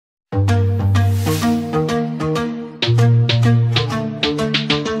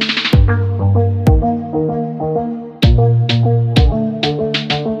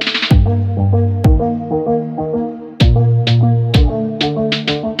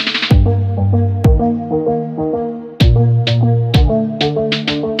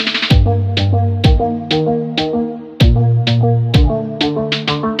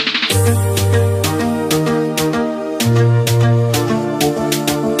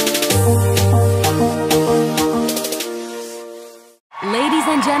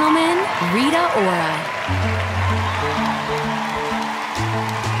Rita Ora.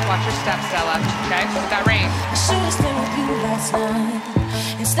 Watch your steps, Stella. Okay? With that rain. I should have stayed with you last night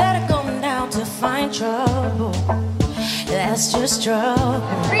instead of going out to find trouble. That's just trouble.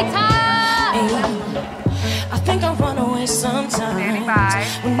 Rita! I think I'll run away sometimes. Standing by.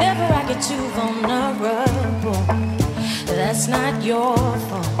 Whenever I get too vulnerable, that's not your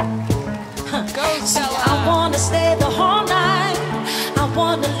fault. Go, Stella. I wanna stay the whole night. I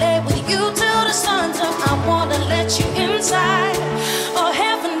wanna lay with you till the sun's up. I wanna let you inside. Oh,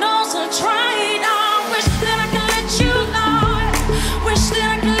 heaven knows I'm trying. I wish that I could let you love. Wish that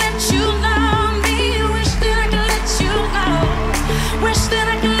I could let you love me. Wish that I could let you love. Wish that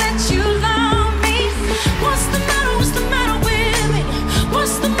I could let you love me. What's the matter? What's the matter with me?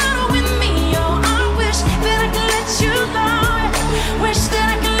 What's the matter with me? Oh, I wish that I could let you love. Wish that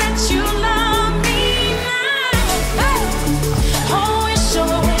I could let you love me now. Hey. Oh, wish, oh,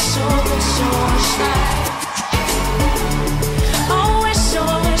 wish, oh, wish, oh, wish I. Oh, wish,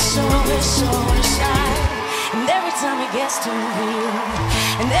 oh, wish, oh, wish, oh, wish I. And every time it gets too real,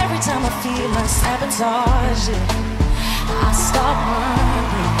 and every time I feel like sabotage it, I start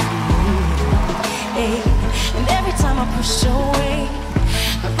running. Hey. And every time I push away,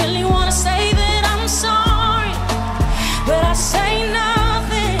 I really wanna say that I'm sorry, but I say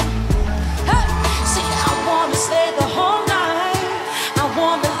nothing. Hey. See, I wanna stay the whole night. I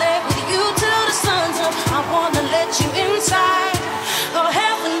wanna lay with you till the sun's up. I wanna let you inside. Oh,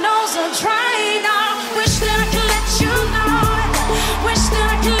 heaven knows I'm trying. I wish that I could let you love. Wish that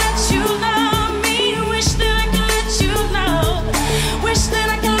I could let you love me. Wish that I could let you love. Wish that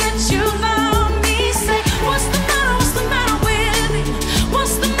I could let you love me. Say, what's the matter? What's the matter with me?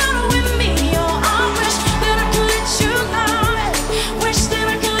 What's the matter with me? Oh, I wish that I could let you love. Wish that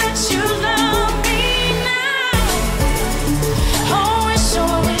I could let you love me now. Oh, wish,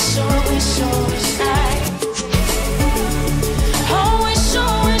 oh, wish, oh, wish, oh, wish I. Oh, wish, oh,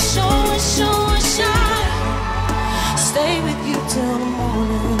 wish, oh, wish, oh, wish I. Stay with you till the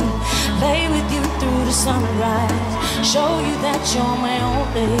morning. Lay with you through the sunrise. Show you that you're my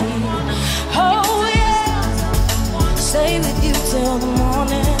only. Oh, yeah. Stay with you till the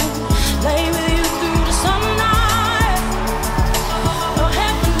morning. Lay with you through the sunlight. Oh,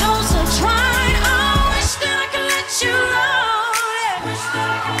 heaven knows I'm trying. I wish that I could let you love. Yeah. Wish that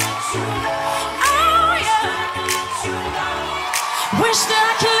I could let you love. Oh, yeah. Wish that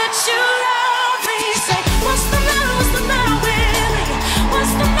I could let you love me. Say, what's the matter? What's the matter with me?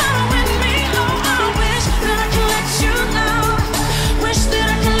 What's the matter with me? Oh, I wish that I could let you love. Wish that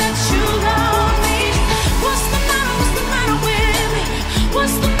I could let you love me. What's the matter? What's the matter with me?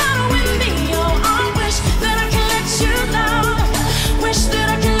 What's the matter with me? Oh, I wish that I could let you love. Wish that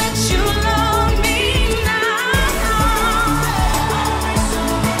I could let you love me now.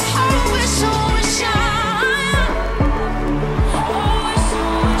 Oh, wish, oh, wish I.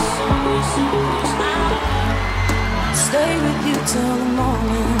 Stay with you till the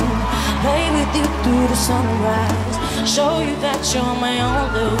morning. Lay with you through the sunrise. Show you that you're my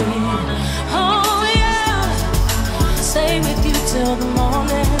only. Oh, yeah. Stay with you till the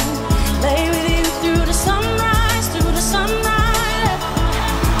morning. Lay with you through the sunrise, through the sunrise.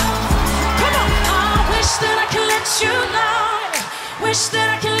 Come on. I wish that I could let you love. Wish that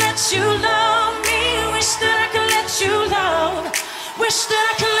I could let you love me. Wish that I could let you love. Wish that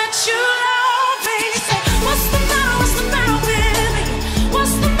I could let you love me. Say, what's the matter? What's the matter with me?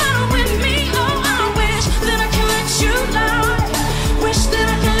 What's the matter with me? Oh, I wish that I could let you love. Wish that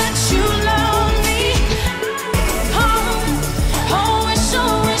I could let you love me. Oh, oh, wish,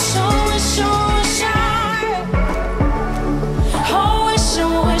 oh, wish, oh, wish, oh, wish I. Oh, wish,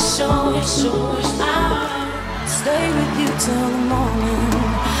 oh, wish, oh, wish, oh, wish I. Stay with you till the morning.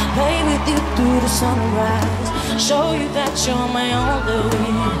 Lay with you through the sunrise. Show you that you're my only.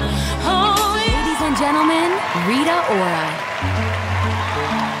 Oh, yeah. Ladies and gentlemen, Rita Ora.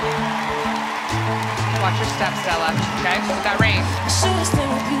 Watch your steps, Stella. Okay? With that rain. I should have stayed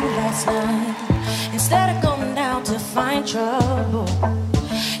with you last night instead of going out to find trouble.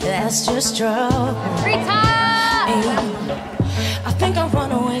 That's just trouble. Rita! I think I'll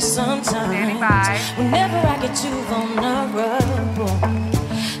run away sometimes. Standing by. Whenever I get too vulnerable,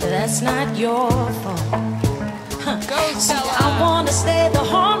 that's not your fault. Go, Stella. I wanna stay the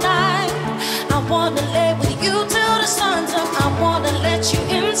whole night. I wanna lay with you till the sun's up. I wanna let you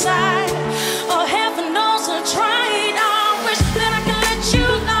inside. Oh, heaven knows I'm trying. I wish that I could let you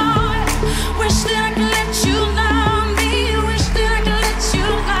love. Wish that I could let you love me. Wish that I could let you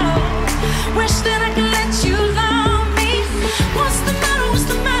love. Wish that I could let you love me. What's the matter? What's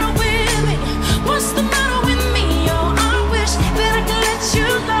the matter with me? What's the matter with me? Oh, I wish that I could let you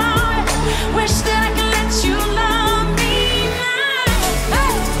love.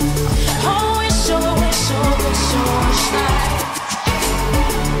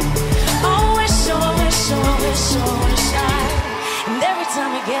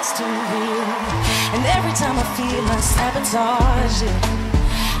 gets too real, and every time I feel I sabotage it,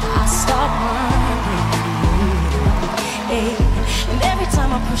 I start running. Hey, and every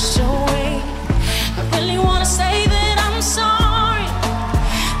time I push away, I really wanna say that I'm sorry,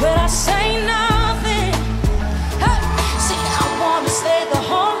 but I say nothing. Hey, see, I wanna stay the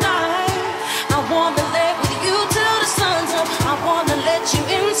whole night. I wanna lay with you till the sun's up. I wanna let you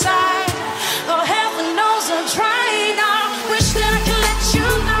inside. Oh, heaven knows I'm trying. I wish that I could let you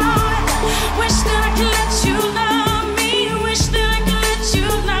know. Wish that I could let you love me. Wish that I could let you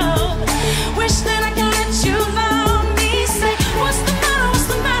love. Wish that I could let you love me. Say, what's the matter? What's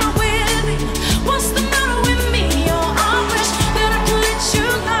the matter with me? What's the matter with me? Oh, I wish that I could let you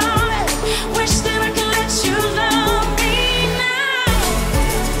love. Wish that I could let you love me now.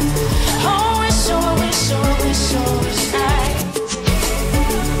 Oh, wish, oh, wish, oh, wish, oh, wish I.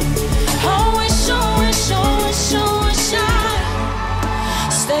 Oh, wish, oh, wish, oh, wish, oh, wish I.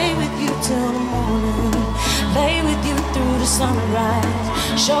 Stay with you till the morning, lay with you through the sunrise,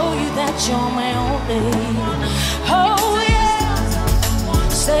 show you that you're my only. Oh yeah,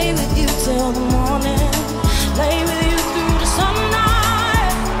 stay with you till the morning, lay with you through the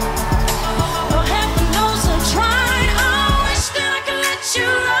sunrise. Oh, heaven knows I'm trying. Oh, wish that I could let you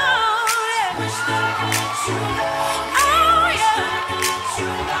love. Yeah. Wish that I could let you love. Oh yeah,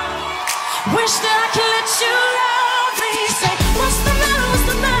 wish that I could let you love me. Say, what's the matter? What's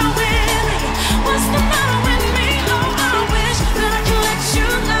the matter with me? What's the matter with me? Oh, I wish that I could let you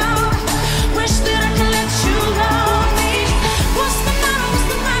love. Wish that I could let you love me. What's the matter? What's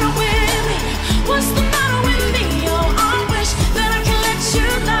the matter with me? What's the matter with me? Oh, I wish that I could let you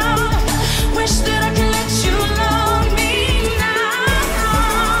love. Wish that I could let you love me now.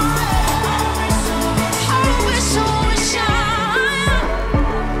 Oh, wish, oh, wish I.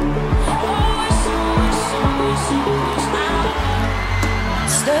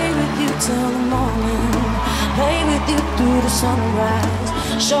 Stay with you till the morning, lay with you through the sunrise,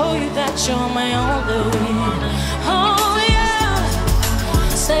 show you that you're my only. Oh yeah,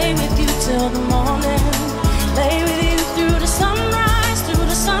 stay with you till the morning, lay with you through the sunrise, through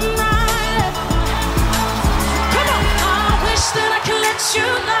the sunrise. Come on, I wish that I could let you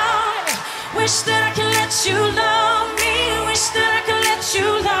love, wish that I could let you love me, wish that I could let you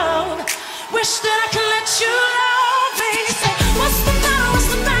love, wish that I could let you love.